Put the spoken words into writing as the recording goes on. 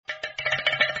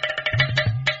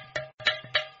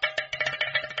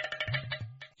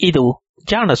ಇದು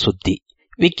ಜಾಣ ಸುದ್ದಿ,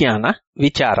 ವಿಜ್ಞಾನ,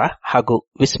 ವಿಚಾರ ಹಾಗೂ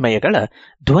ವಿಸ್ಮಯಗಳ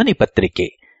ಧ್ವನಿ ಪತ್ರಿಕೆ.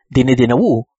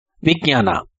 ದಿನದಿನವೂ ವಿಜ್ಞಾನ.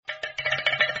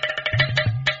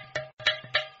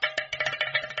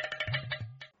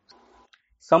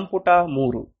 ಸಂಪುಟ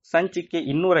 3 ಸಂಚಿಕೆ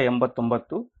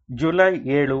 289 ಜುಲೈ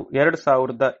 7,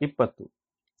 2020.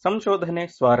 ಸಂಶೋಧನೆ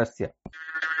ಸ್ವಾರಸ್ಯ.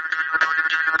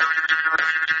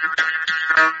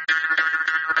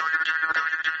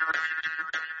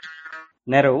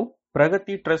 ನೆರವು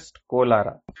ಪ್ರಗತಿ ಟ್ರಸ್ಟ್ ಕೋಲಾರ.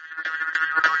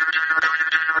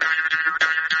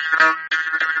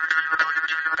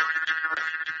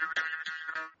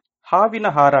 ಹಾವಿನ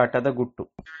ಹಾರಾಟದ ಗುಟ್ಟು.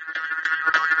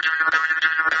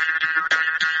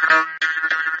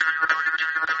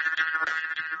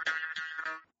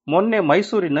 ಮೊನ್ನೆ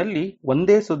ಮೈಸೂರಿನಲ್ಲಿ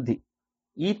ಒಂದೇ ಸುದ್ದಿ.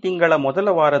 ಈ ತಿಂಗಳ ಮೊದಲ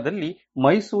ವಾರದಲ್ಲಿ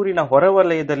ಮೈಸೂರಿನ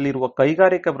ಹೊರವಲಯದಲ್ಲಿರುವ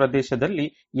ಕೈಗಾರಿಕಾ ಪ್ರದೇಶದಲ್ಲಿ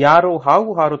ಯಾರೋ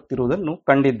ಹಾವು ಹಾರುತ್ತಿರುವುದನ್ನು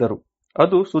ಕಂಡಿದ್ದರು.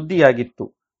 ಅದು ಸುದ್ದಿಯಾಗಿತ್ತು.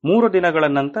 3 ದಿನಗಳ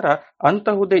ನಂತರ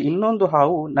ಅಂತಹುದೇ ಇನ್ನೊಂದು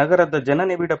ಹಾವು ನಗರದ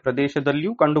ಜನನಿಬಿಡ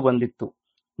ಪ್ರದೇಶದಲ್ಲಿಯೂ ಕಂಡುಬಂದಿತ್ತು.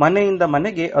 ಮನೆಯಿಂದ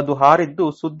ಮನೆಗೆ ಅದು ಹಾರಿದ್ದು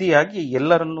ಸುದ್ದಿಯಾಗಿ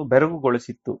ಎಲ್ಲರನ್ನೂ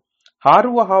ಬೆರಗುಗೊಳಿಸಿತ್ತು.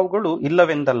 ಹಾರುವ ಹಾವುಗಳು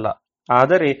ಇಲ್ಲವೆಂದಲ್ಲ,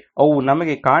 ಆದರೆ ಅವು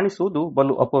ನಮಗೆ ಕಾಣಿಸುವುದು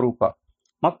ಬಲು ಅಪರೂಪ.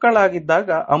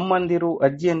 ಮಕ್ಕಳಾಗಿದ್ದಾಗ ಅಮ್ಮಂದಿರು,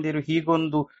 ಅಜ್ಜಿಯಂದಿರು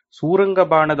ಹೀಗೊಂದು ಸೂರಂಗ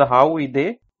ಬಾಣದ ಹಾವು ಇದೆ,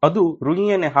 ಅದು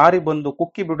ರುಯ್ಯನೆ ಹಾರಿ ಬಂದು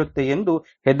ಕುಕ್ಕಿ ಬಿಡುತ್ತೆ ಎಂದು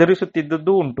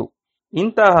ಹೆದರಿಸುತ್ತಿದ್ದುದೂ ಉಂಟು.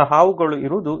 ಇಂತಹ ಹಾವುಗಳು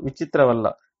ಇರುವುದು ವಿಚಿತ್ರವಲ್ಲ.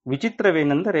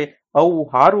 ವಿಚಿತ್ರವೇನೆಂದರೆ ಅವು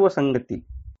ಹಾರುವ ಸಂಗತಿ.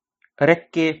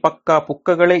 ರೆಕ್ಕೆ, ಪಕ್ಕ,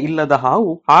 ಪುಕ್ಕಗಳೇ ಇಲ್ಲದ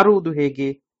ಹಾವು ಹಾರುವುದು ಹೇಗೆ?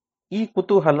 ಈ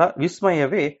ಕುತೂಹಲ,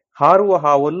 ವಿಸ್ಮಯವೇ ಹಾರುವ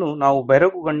ಹಾವನ್ನು ನಾವು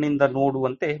ಬೆರಗುಗಣ್ಣಿಂದ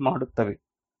ನೋಡುವಂತೆ ಮಾಡುತ್ತವೆ.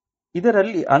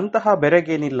 ಇದರಲ್ಲಿ ಅಂತಹ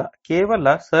ಬೆರಗೇನಿಲ್ಲ,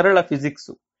 ಕೇವಲ ಸರಳ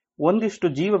ಫಿಸಿಕ್ಸು. ಒಂದಿಷ್ಟು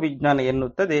ಜೀವ ವಿಜ್ಞಾನ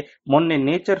ಎನ್ನುತ್ತದೆ ಮೊನ್ನೆ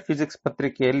ನೇಚರ್ ಫಿಸಿಕ್ಸ್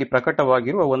ಪತ್ರಿಕೆಯಲ್ಲಿ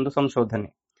ಪ್ರಕಟವಾಗಿರುವ ಒಂದು ಸಂಶೋಧನೆ.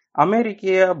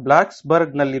 ಅಮೆರಿಕೆಯ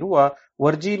ಬ್ಲಾಕ್ಸ್ಬರ್ಗ್ ನಲ್ಲಿರುವ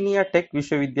ವರ್ಜೀನಿಯಾ ಟೆಕ್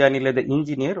ವಿಶ್ವವಿದ್ಯಾನಿಲಯದ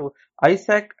ಇಂಜಿನಿಯರು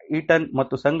ಐಸಾಕ್ ಈಟನ್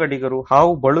ಮತ್ತು ಸಂಗಡಿಗರು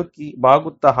ಹಾವು ಬಳುಕಿ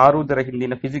ಬಾಗುತ್ತಾ ಹಾರುವುದರ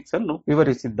ಹಿಂದಿನ ಫಿಸಿಕ್ಸ್ ಅನ್ನು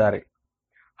ವಿವರಿಸಿದ್ದಾರೆ.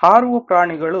 ಹಾರುವ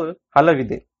ಪ್ರಾಣಿಗಳು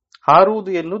ಹಲವಿದೆ.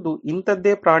 ಹಾರುವುದು ಎನ್ನುವುದು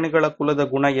ಇಂಥದ್ದೇ ಪ್ರಾಣಿಗಳ ಕುಲದ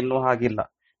ಗುಣ ಎನ್ನುವ ಹಾಗಿಲ್ಲ.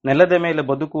 ನೆಲದ ಮೇಲೆ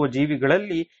ಬದುಕುವ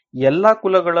ಜೀವಿಗಳಲ್ಲಿ ಎಲ್ಲಾ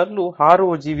ಕುಲಗಳಲ್ಲೂ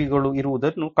ಹಾರುವ ಜೀವಿಗಳು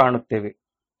ಇರುವುದನ್ನು ಕಾಣುತ್ತೇವೆ.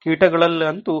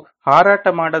 ಕೀಟಗಳಲ್ಲಂತೂ ಹಾರಾಟ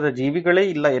ಮಾಡದ ಜೀವಿಗಳೇ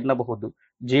ಇಲ್ಲ ಎನ್ನಬಹುದು.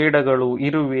 ಜೇಡಗಳು,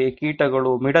 ಇರುವೆ,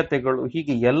 ಕೀಟಗಳು, ಮಿಡತೆಗಳು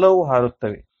ಹೀಗೆ ಎಲ್ಲವೂ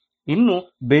ಹಾರುತ್ತವೆ. ಇನ್ನು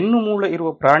ಬೆನ್ನು ಮೂಳೆ ಇರುವ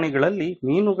ಪ್ರಾಣಿಗಳಲ್ಲಿ,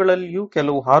 ಮೀನುಗಳಲ್ಲಿಯೂ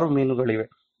ಕೆಲವು ಹಾರು ಮೀನುಗಳಿವೆ.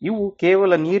 ಇವು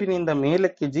ಕೇವಲ ನೀರಿನಿಂದ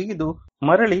ಮೇಲಕ್ಕೆ ಜಿಗಿದು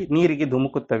ಮರಳಿ ನೀರಿಗೆ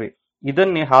ಧುಮುಕುತ್ತವೆ.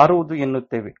 ಇದನ್ನೇ ಹಾರುವುದು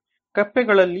ಎನ್ನುತ್ತೇವೆ.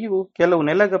 ಕಪ್ಪೆಗಳಲ್ಲಿಯೂ ಕೆಲವು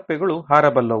ನೆಲಗಪ್ಪೆಗಳು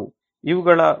ಹಾರಬಲ್ಲವು.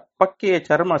 ಇವುಗಳ ಪಕ್ಕೆಯ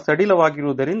ಚರ್ಮ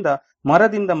ಸಡಿಲವಾಗಿರುವುದರಿಂದ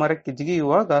ಮರದಿಂದ ಮರಕ್ಕೆ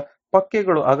ಜಿಗಿಯುವಾಗ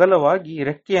ಪಕ್ಕೆಗಳು ಅಗಲವಾಗಿ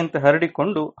ರೆಕ್ಕೆಯಂತೆ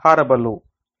ಹರಡಿಕೊಂಡು ಹಾರಬಲ್ಲವು.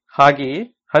 ಹಾಗೆಯೇ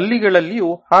ಹಲ್ಲಿಗಳಲ್ಲಿಯೂ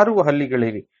ಹಾರುವ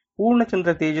ಹಲ್ಲಿಗಳಿವೆ.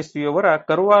 ಪೂರ್ಣಚಂದ್ರ ತೇಜಸ್ವಿಯವರ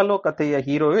ಕರ್ವಾಲೋ ಕಥೆಯ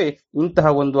ಹೀರೋವೇ ಇಂತಹ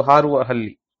ಒಂದು ಹಾರುವ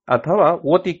ಹಲ್ಲಿ ಅಥವಾ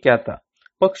ಓತಿಕ್ಯಾತ.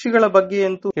 ಪಕ್ಷಿಗಳ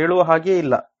ಬಗ್ಗೆಯಂತೂ ಹೇಳುವ ಹಾಗೇ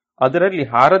ಇಲ್ಲ, ಅದರಲ್ಲಿ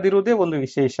ಹಾರದಿರುವುದೇ ಒಂದು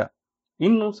ವಿಶೇಷ.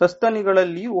 ಇನ್ನು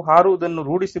ಸಸ್ತನಿಗಳಲ್ಲಿಯೂ ಹಾರುವುದನ್ನು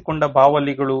ರೂಢಿಸಿಕೊಂಡ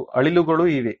ಬಾವಲಿಗಳು, ಅಳಿಲುಗಳೂ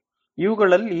ಇವೆ.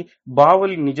 ಇವುಗಳಲ್ಲಿ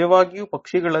ಬಾವಲಿ ನಿಜವಾಗಿಯೂ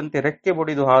ಪಕ್ಷಿಗಳಂತೆ ರೆಕ್ಕೆ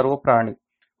ಬಡಿದು ಹಾರುವ ಪ್ರಾಣಿ.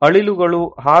 ಅಳಿಲುಗಳು,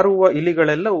 ಹಾರುವ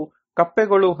ಇಲಿಗಳೆಲ್ಲವೂ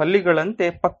ಕಪ್ಪೆಗಳು, ಹಲ್ಲಿಗಳಂತೆ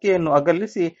ಪಕ್ಕೆಯನ್ನು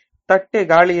ಅಗಲಿಸಿ ತಟ್ಟೆ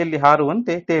ಗಾಳಿಯಲ್ಲಿ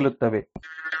ಹಾರುವಂತೆ ತೇಲುತ್ತವೆ.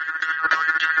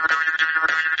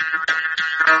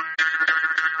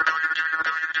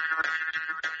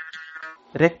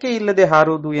 ರೆಕ್ಕೆ ಇಲ್ಲದೆ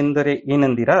ಹಾರುವುದು ಎಂದರೆ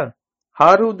ಏನೆಂದಿರಾ?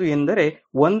 ಹಾರುವುದು ಎಂದರೆ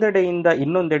ಒಂದೆಡೆಯಿಂದ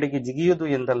ಇನ್ನೊಂದೆಡೆಗೆ ಜಿಗಿಯುವುದು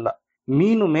ಎಂದಲ್ಲ.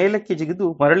 ಮೀನು ಮೇಲಕ್ಕೆ ಜಿಗಿದು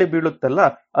ಮರಳಿ ಬೀಳುತ್ತಲ್ಲ,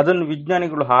 ಅದನ್ನು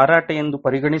ವಿಜ್ಞಾನಿಗಳು ಹಾರಾಟ ಎಂದು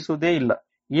ಪರಿಗಣಿಸುವುದೇ ಇಲ್ಲ.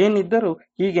 ಏನಿದ್ದರೂ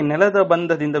ಹೀಗೆ ನೆಲದ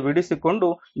ಬಂಧದಿಂದ ಬಿಡಿಸಿಕೊಂಡು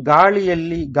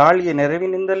ಗಾಳಿಯ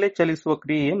ನೆರವಿನಿಂದಲೇ ಚಲಿಸುವ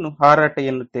ಕ್ರಿಯೆಯನ್ನು ಹಾರಾಟ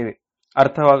ಎನ್ನುತ್ತೇವೆ.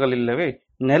 ಅರ್ಥವಾಗಲಿಲ್ಲವೇ?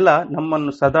 ನೆಲ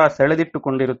ನಮ್ಮನ್ನು ಸದಾ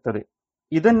ಸೆಳೆದಿಟ್ಟುಕೊಂಡಿರುತ್ತದೆ.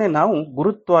 ಇದನ್ನೇ ನಾವು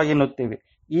ಗುರುತ್ವ ಎನ್ನುತ್ತೇವೆ.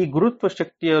 ಈ ಗುರುತ್ವ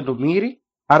ಶಕ್ತಿಯನ್ನು ಮೀರಿ,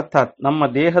 ಅರ್ಥಾತ್ ನಮ್ಮ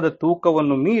ದೇಹದ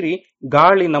ತೂಕವನ್ನು ಮೀರಿ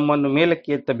ಗಾಳಿ ನಮ್ಮನ್ನು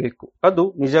ಮೇಲಕ್ಕೆ ಎತ್ತಬೇಕು. ಅದು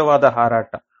ನಿಜವಾದ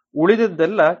ಹಾರಾಟ.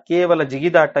 ಉಳಿದದ್ದೆಲ್ಲ ಕೇವಲ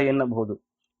ಜಿಗಿದಾಟ ಎನ್ನಬಹುದು.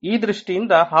 ಈ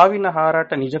ದೃಷ್ಟಿಯಿಂದ ಹಾವಿನ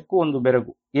ಹಾರಾಟ ನಿಜಕ್ಕೂ ಒಂದು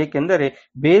ಬೆರಗು. ಏಕೆಂದರೆ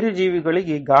ಬೇರೆ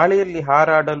ಜೀವಿಗಳಿಗೆ ಗಾಳಿಯಲ್ಲಿ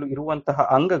ಹಾರಾಡಲು ಇರುವಂತಹ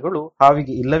ಅಂಗಗಳು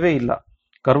ಹಾವಿಗೆ ಇಲ್ಲವೇ ಇಲ್ಲ.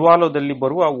 ಕರ್ವಾಲೋದಲ್ಲಿ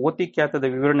ಬರುವ ಓತಿಕ್ಯಾತದ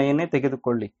ವಿವರಣೆಯನ್ನೇ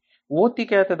ತೆಗೆದುಕೊಳ್ಳಿ.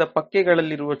 ಓತಿಕ್ಯಾತದ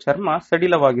ಪಕ್ಕೆಗಳಲ್ಲಿರುವ ಚರ್ಮ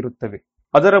ಸಡಿಲವಾಗಿರುತ್ತವೆ.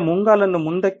 ಅದರ ಮುಂಗಾಲನ್ನು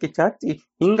ಮುಂದಕ್ಕೆ ಚಾಚಿ,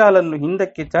 ಹಿಂಗಾಲನ್ನು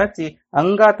ಹಿಂದಕ್ಕೆ ಚಾಚಿ,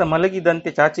 ಅಂಗಾತ ಮಲಗಿದಂತೆ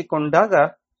ಚಾಚಿಕೊಂಡಾಗ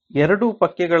ಎರಡೂ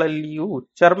ಪಕ್ಕೆಗಳಲ್ಲಿಯೂ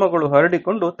ಚರ್ಮಗಳು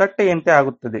ಹರಡಿಕೊಂಡು ತಟ್ಟೆಯಂತೆ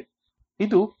ಆಗುತ್ತದೆ.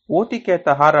 ಇದು ಓತಿಕ್ಯಾತ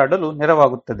ಹಾರಾಡಲು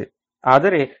ನೆರವಾಗುತ್ತದೆ.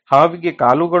 ಆದರೆ ಹಾವಿಗೆ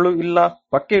ಕಾಲುಗಳು ಇಲ್ಲ,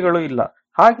 ಪಕ್ಕೆಗಳು ಇಲ್ಲ.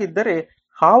 ಹಾಗಿದ್ದರೆ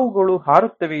ಹಾವುಗಳು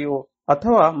ಹಾರುತ್ತವೆಯೋ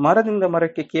ಅಥವಾ ಮರದಿಂದ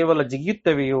ಮರಕ್ಕೆ ಕೇವಲ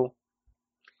ಜಿಗಿಯುತ್ತವೆಯೋ?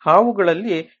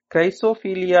 ಹಾವುಗಳಲ್ಲಿ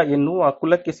ಕ್ರೈಸೋಫಿಲಿಯಾ ಎನ್ನುವ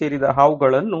ಕುಲಕ್ಕೆ ಸೇರಿದ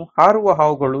ಹಾವುಗಳನ್ನು ಹಾರುವ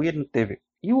ಹಾವುಗಳು ಎನ್ನುತ್ತೇವೆ.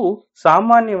 ಇವು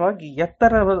ಸಾಮಾನ್ಯವಾಗಿ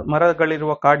ಎತ್ತರದ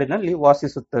ಮರಗಳಿರುವ ಕಾಡಿನಲ್ಲಿ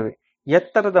ವಾಸಿಸುತ್ತವೆ.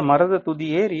 ಎತ್ತರದ ಮರದ ತುದಿ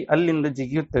ಏರಿ ಅಲ್ಲಿಂದ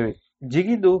ಜಿಗಿಯುತ್ತವೆ.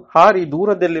 ಜಿಗಿದು ಹಾರಿ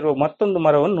ದೂರದಲ್ಲಿರುವ ಮತ್ತೊಂದು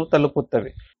ಮರವನ್ನು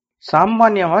ತಲುಪುತ್ತವೆ.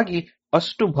 ಸಾಮಾನ್ಯವಾಗಿ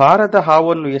ಅಷ್ಟು ಭಾರದ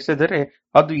ಹಾವನ್ನು ಎಸೆದರೆ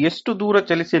ಅದು ಎಷ್ಟು ದೂರ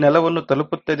ಚಲಿಸಿ ನೆಲವನ್ನು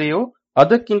ತಲುಪುತ್ತದೆಯೋ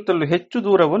ಅದಕ್ಕಿಂತಲೂ ಹೆಚ್ಚು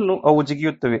ದೂರವನ್ನು ಅವು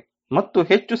ಜಿಗಿಯುತ್ತವೆ ಮತ್ತು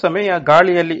ಹೆಚ್ಚು ಸಮಯ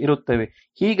ಗಾಳಿಯಲ್ಲಿ ಇರುತ್ತವೆ.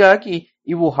 ಹೀಗಾಗಿ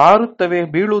ಇವು ಹಾರುತ್ತವೆ,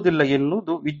 ಬೀಳುವುದಿಲ್ಲ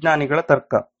ಎನ್ನುವುದು ವಿಜ್ಞಾನಿಗಳ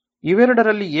ತರ್ಕ.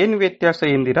 ಇವೆರಡರಲ್ಲಿ ಏನು ವ್ಯತ್ಯಾಸ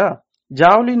ಎಂದಿರಾ?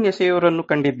 ಜಾವ್ಲಿನ್ ಎಸೆಯುವವರನ್ನು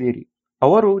ಕಂಡಿದ್ದೀರಿ.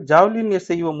 ಅವರು ಜಾವ್ಲಿನ್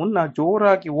ಎಸೆಯುವ ಮುನ್ನ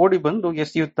ಜೋರಾಗಿ ಓಡಿ ಬಂದು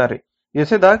ಎಸೆಯುತ್ತಾರೆ.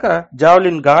 ಎಸೆದಾಗ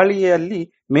ಜಾವ್ಲಿನ್ ಗಾಳಿಯಲ್ಲಿ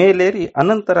ಮೇಲೇರಿ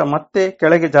ಅನಂತರ ಮತ್ತೆ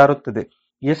ಕೆಳಗೆ ಜಾರುತ್ತದೆ.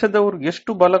 ಎಸೆದವರು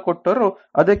ಎಷ್ಟು ಬಲ ಕೊಟ್ಟರೋ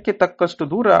ಅದಕ್ಕೆ ತಕ್ಕಷ್ಟು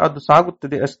ದೂರ ಅದು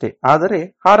ಸಾಗುತ್ತದೆ ಅಷ್ಟೇ, ಆದರೆ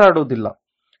ಹಾರಾಡುವುದಿಲ್ಲ.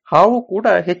 ಹಾವು ಕೂಡ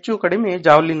ಹೆಚ್ಚು ಕಡಿಮೆ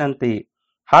ಜಾವ್ಲಿನ್ ಅಂತೆಯೇ.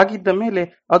 ಹಾಗಿದ್ದ ಮೇಲೆ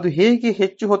ಅದು ಹೇಗೆ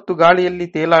ಹೆಚ್ಚು ಹೊತ್ತು ಗಾಳಿಯಲ್ಲಿ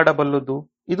ತೇಲಾಡಬಲ್ಲದು?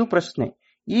 ಇದು ಪ್ರಶ್ನೆ.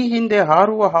 ಈ ಹಿಂದೆ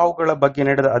ಹಾರುವ ಹಾವುಗಳ ಬಗ್ಗೆ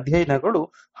ನಡೆದ ಅಧ್ಯಯನಗಳು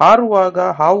ಹಾರುವಾಗ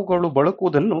ಹಾವುಗಳು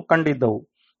ಬಳಕುವುದನ್ನು ಕಂಡಿದ್ದವು.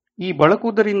 ಈ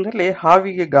ಬಳಕುವುದರಿಂದಲೇ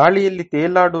ಹಾವಿಗೆ ಗಾಳಿಯಲ್ಲಿ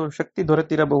ತೇಲಾಡುವ ಶಕ್ತಿ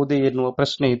ದೊರೆತಿರಬಹುದೇ ಎನ್ನುವ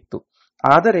ಪ್ರಶ್ನೆ ಇತ್ತು.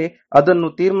 ಆದರೆ ಅದನ್ನು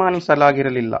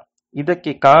ತೀರ್ಮಾನಿಸಲಾಗಿರಲಿಲ್ಲ.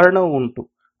 ಇದಕ್ಕೆ ಕಾರಣವೂ ಉಂಟು.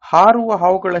 ಹಾರುವ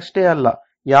ಹಾವುಗಳಷ್ಟೇ ಅಲ್ಲ,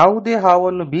 ಯಾವುದೇ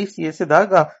ಹಾವನ್ನು ಬೀಸಿ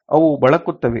ಎಸೆದಾಗ ಅವು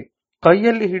ಬಳಕುತ್ತವೆ.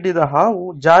 ಕೈಯಲ್ಲಿ ಹಿಡಿದ ಹಾವು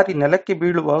ಜಾರಿ ನೆಲಕ್ಕೆ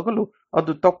ಬೀಳುವಾಗಲೂ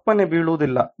ಅದು ತೊಪ್ಪನೆ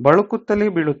ಬೀಳುವುದಿಲ್ಲ, ಬಳಕುತ್ತಲೇ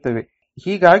ಬೀಳುತ್ತವೆ.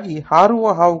 ಹೀಗಾಗಿ ಹಾರುವ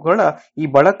ಹಾವುಗಳ ಈ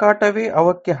ಬಳಕಾಟವೇ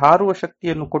ಅವಕ್ಕೆ ಹಾರುವ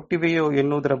ಶಕ್ತಿಯನ್ನು ಕೊಟ್ಟಿವೆಯೋ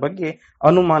ಎನ್ನುವುದರ ಬಗ್ಗೆ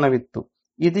ಅನುಮಾನವಿತ್ತು.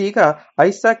 ಇದೀಗ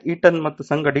ಐಸಾಕ್ ಈಟನ್ ಮತ್ತು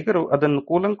ಸಂಗಡಿಗರು ಅದನ್ನು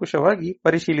ಕೂಲಂಕುಷವಾಗಿ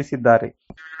ಪರಿಶೀಲಿಸಿದ್ದಾರೆ.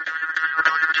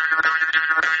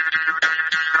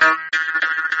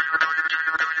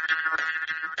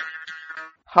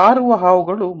 ಹಾರುವ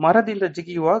ಹಾವುಗಳು ಮರದಿಂದ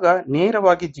ಜಿಗಿಯುವಾಗ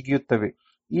ನೇರವಾಗಿ ಜಿಗಿಯುತ್ತವೆ.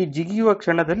 ಈ ಜಿಗಿಯುವ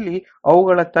ಕ್ಷಣದಲ್ಲಿ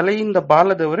ಅವುಗಳ ತಲೆಯಿಂದ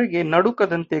ಬಾಲದವರೆಗೆ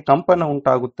ನಡುಕದಂತೆ ಕಂಪನ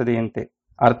ಉಂಟಾಗುತ್ತದೆಯಂತೆ.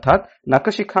 ಅರ್ಥಾತ್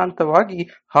ನಖಶಿಖಾಂತವಾಗಿ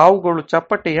ಹಾವುಗಳು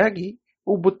ಚಪ್ಪಟೆಯಾಗಿ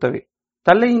ಉಬ್ಬುತ್ತವೆ.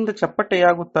 ತಲೆಯಿಂದ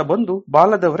ಚಪ್ಪಟೆಯಾಗುತ್ತಾ ಬಂದು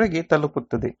ಬಾಲದವರೆಗೆ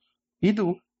ತಲುಪುತ್ತದೆ. ಇದು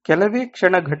ಕೆಲವೇ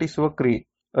ಕ್ಷಣ ಘಟಿಸುವ ಕ್ರಿಯೆ.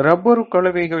 ರಬ್ಬರು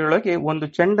ಕೊಳವೆಯೊಳಗೆ ಒಂದು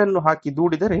ಚೆಂಡನ್ನು ಹಾಕಿ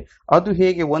ದೂಡಿದರೆ ಅದು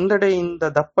ಹೇಗೆ ಒಂದೆಡೆಯಿಂದ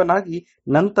ದಪ್ಪನಾಗಿ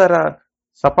ನಂತರ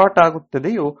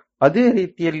ಸಪಾಟಾಗುತ್ತದೆಯೋ ಅದೇ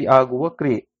ರೀತಿಯಲ್ಲಿ ಆಗುವ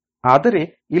ಕ್ರಿಯೆ. ಆದರೆ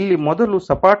ಇಲ್ಲಿ ಮೊದಲು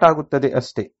ಸಪಾಟಾಗುತ್ತದೆ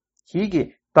ಅಷ್ಟೇ. ಹೀಗೆ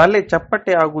ತಲೆ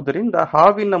ಚಪ್ಪಟೆ ಆಗುವುದರಿಂದ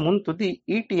ಹಾವಿನ ಮುಂತುದಿ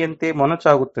ಈಟಿಯಂತೆ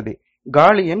ಮೊನಚಾಗುತ್ತದೆ,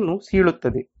 ಗಾಳಿಯನ್ನು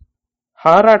ಸೀಳುತ್ತದೆ.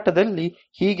 ಹಾರಾಟದಲ್ಲಿ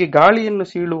ಹೀಗೆ ಗಾಳಿಯನ್ನು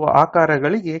ಸೀಳುವ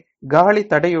ಆಕಾರಗಳಿಗೆ ಗಾಳಿ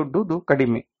ತಡೆಯೊಡ್ಡುವುದು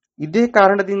ಕಡಿಮೆ. ಇದೇ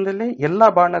ಕಾರಣದಿಂದಲೇ ಎಲ್ಲಾ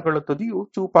ಬಾಣಗಳ ತುದಿಯು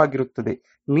ಚೂಪಾಗಿರುತ್ತದೆ.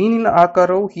 ಮೀನಿನ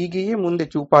ಆಕಾರವು ಹೀಗೆಯೇ ಮುಂದೆ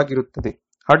ಚೂಪಾಗಿರುತ್ತದೆ.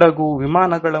 ಹಡಗು,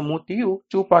 ವಿಮಾನಗಳ ಮೂತಿಯು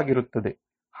ಚೂಪಾಗಿರುತ್ತದೆ.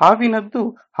 ಹಾವಿನದ್ದು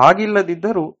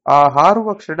ಹಾಗಿಲ್ಲದಿದ್ದರೂ ಆ ಹಾರುವ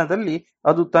ಕ್ಷಣದಲ್ಲಿ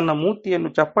ಅದು ತನ್ನ ಮೂತಿಯನ್ನು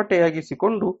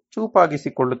ಚಪ್ಪಟೆಯಾಗಿಸಿಕೊಂಡು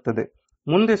ಚೂಪಾಗಿಸಿಕೊಳ್ಳುತ್ತದೆ.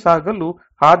 ಮುಂದೆ ಸಾಗಲು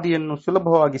ಹಾದಿಯನ್ನು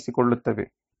ಸುಲಭವಾಗಿಸಿಕೊಳ್ಳುತ್ತವೆ.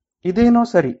 ಇದೇನೋ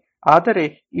ಸರಿ, ಆದರೆ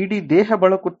ಇಡೀ ದೇಹ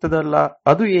ಬಳಕುತ್ತದಲ್ಲ,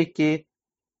 ಅದು ಏಕೆ?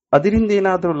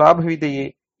 ಅದರಿಂದೇನಾದರೂ ಲಾಭವಿದೆಯೇ?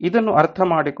 ಇದನ್ನು ಅರ್ಥ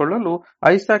ಮಾಡಿಕೊಳ್ಳಲು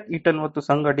ಐಸಾಕ್ ಈಟನ್ ಮತ್ತು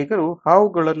ಸಂಗಡಿಗರು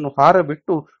ಹಾವುಗಳನ್ನು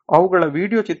ಹಾರಬಿಟ್ಟು ಅವುಗಳ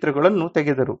ವಿಡಿಯೋ ಚಿತ್ರಗಳನ್ನು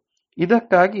ತೆಗೆದರು.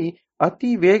 ಇದಕ್ಕಾಗಿ ಅತಿ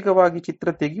ವೇಗವಾಗಿ ಚಿತ್ರ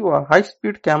ತೆಗೆಯುವ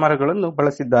ಹೈಸ್ಪೀಡ್ ಕ್ಯಾಮೆರಾಗಳನ್ನು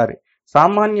ಬಳಸಿದ್ದಾರೆ.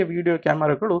 ಸಾಮಾನ್ಯ ವಿಡಿಯೋ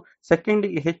ಕ್ಯಾಮೆರಾಗಳು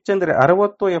ಸೆಕೆಂಡಿಗೆ ಹೆಚ್ಚೆಂದರೆ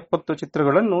 60-70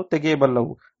 ಚಿತ್ರಗಳನ್ನು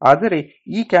ತೆಗೆಯಬಲ್ಲವು. ಆದರೆ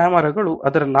ಈ ಕ್ಯಾಮೆರಾಗಳು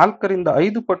ಅದರ 4ರಿಂದ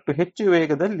 5 ಪಟ್ಟು ಹೆಚ್ಚು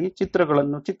ವೇಗದಲ್ಲಿ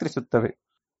ಚಿತ್ರಗಳನ್ನು ಚಿತ್ರಿಸುತ್ತವೆ.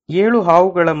 7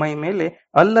 ಹಾವುಗಳ ಮೈ ಮೇಲೆ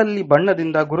ಅಲ್ಲಲ್ಲಿ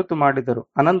ಬಣ್ಣದಿಂದ ಗುರುತು ಮಾಡಿದರು.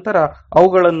 ಅನಂತರ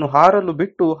ಅವುಗಳನ್ನು ಹಾರಲು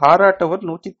ಬಿಟ್ಟು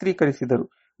ಹಾರಾಟವನ್ನು ಚಿತ್ರೀಕರಿಸಿದರು.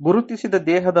 ಗುರುತಿಸಿದ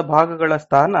ದೇಹದ ಭಾಗಗಳ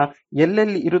ಸ್ಥಾನ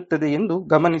ಎಲ್ಲೆಲ್ಲಿ ಇರುತ್ತದೆ ಎಂದು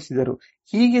ಗಮನಿಸಿದರು.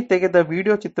 ಹೀಗೆ ತೆಗೆದ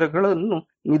ವಿಡಿಯೋ ಚಿತ್ರಗಳನ್ನು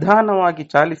ನಿಧಾನವಾಗಿ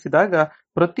ಚಾಲಿಸಿದಾಗ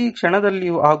ಪ್ರತಿ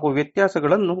ಕ್ಷಣದಲ್ಲಿಯೂ ಆಗುವ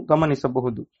ವ್ಯತ್ಯಾಸಗಳನ್ನು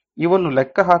ಗಮನಿಸಬಹುದು. ಇವನ್ನು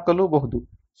ಲೆಕ್ಕ ಹಾಕಲೂಬಹುದು.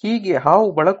 ಹೀಗೆ ಹಾವು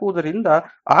ಬಳಕುವುದರಿಂದ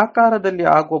ಆಕಾರದಲ್ಲಿ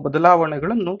ಆಗುವ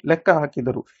ಬದಲಾವಣೆಗಳನ್ನು ಲೆಕ್ಕ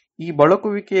ಹಾಕಿದರು. ಈ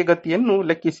ಬಳಕುವಿಕೆಯ ಗತಿಯನ್ನು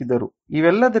ಲೆಕ್ಕಿಸಿದರು.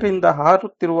 ಇವೆಲ್ಲದರಿಂದ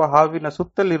ಹಾರುತ್ತಿರುವ ಹಾವಿನ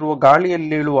ಸುತ್ತಲಿರುವ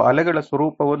ಗಾಳಿಯಲ್ಲೇಳುವ ಅಲೆಗಳ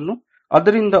ಸ್ವರೂಪವನ್ನು,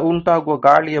 ಅದರಿಂದ ಉಂಟಾಗುವ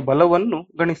ಗಾಳಿಯ ಬಲವನ್ನು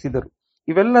ಗಣಿಸಿದರು.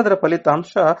 ಇವೆಲ್ಲದರ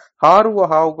ಫಲಿತಾಂಶ ಹಾರುವ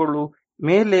ಹಾವುಗಳು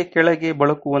ಮೇಲೆ ಕೆಳಗೆ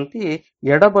ಬಳಕುವಂತೆಯೇ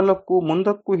ಎಡಬಲಕ್ಕೂ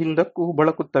ಮುಂದಕ್ಕೂ ಹಿಂದಕ್ಕೂ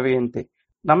ಬಳಕುತ್ತವೆಯಂತೆ.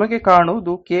 ನಮಗೆ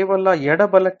ಕಾಣುವುದು ಕೇವಲ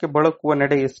ಎಡಬಲಕ್ಕೆ ಬಳಕುವ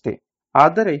ನಡೆಯಷ್ಟೇ.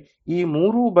 ಆದರೆ ಈ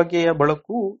 3 ಬಗೆಯ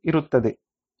ಬಳಕು ಇರುತ್ತದೆ.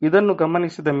 ಇದನ್ನು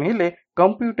ಗಮನಿಸಿದ ಮೇಲೆ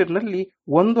ಕಂಪ್ಯೂಟರ್ನಲ್ಲಿ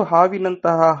ಒಂದು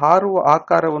ಹಾವಿನಂತಹ ಹಾರುವ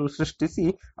ಆಕಾರವನ್ನು ಸೃಷ್ಟಿಸಿ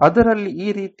ಅದರಲ್ಲಿ ಈ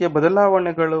ರೀತಿಯ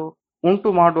ಬದಲಾವಣೆಗಳು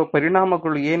ಉಂಟು ಮಾಡುವ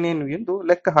ಪರಿಣಾಮಗಳು ಏನೇನು ಎಂದು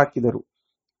ಲೆಕ್ಕ ಹಾಕಿದರು.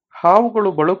 ಹಾವುಗಳು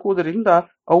ಬಳಕುವುದರಿಂದ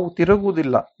ಅವು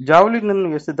ತಿರುಗುವುದಿಲ್ಲ. ಜಾವ್ಲಿನ್ ಅನ್ನು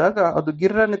ಎಸೆದಾಗ ಅದು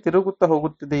ಗಿರ್ರನೆ ತಿರುಗುತ್ತಾ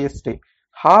ಹೋಗುತ್ತದೆಯಷ್ಟೇ.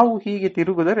 ಹಾವು ಹೀಗೆ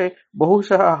ತಿರುಗಿದರೆ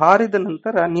ಬಹುಶಃ ಹಾರಿದ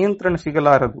ನಂತರ ನಿಯಂತ್ರಣ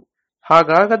ಸಿಗಲಾರದು.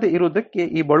 ಹಾಗಾಗದೆ ಇರುವುದಕ್ಕೆ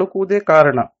ಈ ಬಳಕುವುದೇ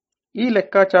ಕಾರಣ. ಈ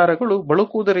ಲೆಕ್ಕಾಚಾರಗಳು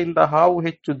ಬಳಕುವುದರಿಂದ ಹಾವು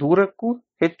ಹೆಚ್ಚು ದೂರಕ್ಕೂ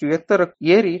ಹೆಚ್ಚು ಎತ್ತರಕ್ಕೂ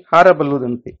ಏರಿ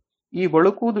ಹಾರಬಲ್ಲುದಂತೆ. ಈ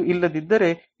ಬಳಕುವುದು ಇಲ್ಲದಿದ್ದರೆ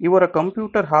ಇವರ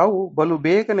ಕಂಪ್ಯೂಟರ್ ಹಾವು ಬಲು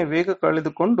ಬೇಗನೆ ವೇಗ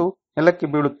ಕಳೆದುಕೊಂಡು ನೆಲಕ್ಕೆ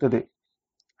ಬೀಳುತ್ತದೆ,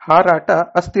 ಹಾರಾಟ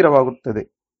ಅಸ್ಥಿರವಾಗುತ್ತದೆ.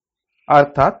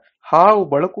 ಅರ್ಥಾತ್ ಹಾವು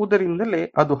ಬಳಕುವುದರಿಂದಲೇ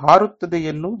ಅದು ಹಾರುತ್ತದೆ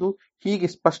ಎನ್ನುವುದು ಹೀಗೆ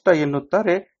ಸ್ಪಷ್ಟ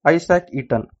ಎನ್ನುತ್ತಾರೆ ಐಸಾಕ್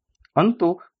ಈಟನ್. ಅಂತೂ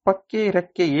ಪಕ್ಕೆ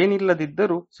ರೆಕ್ಕೆ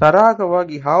ಏನಿಲ್ಲದಿದ್ದರೂ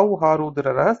ಸರಾಗವಾಗಿ ಹಾವು ಹಾರುವುದರ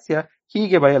ರಹಸ್ಯ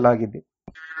ಹೀಗೆ ಬಯಲಾಗಿದೆ.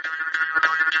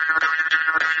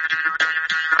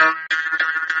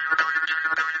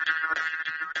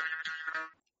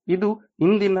 ಇದು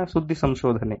ಇಂದಿನ ಸುದ್ದಿ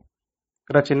ಸಂಶೋಧನೆ.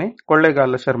 ರಚನೆ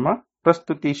ಕೊಳ್ಳೇಗಾಲ ಶರ್ಮಾ.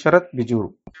 ಪ್ರಸ್ತುತಿ ಶರತ್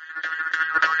ಬಿಜೂರು.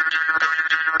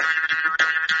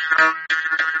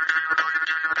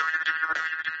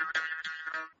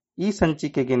 ಈ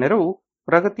ಸಂಚಿಕೆಗೆ ನೆರವು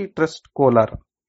ಪ್ರಗತಿ ಟ್ರಸ್ಟ್ ಕೋಲಾರ.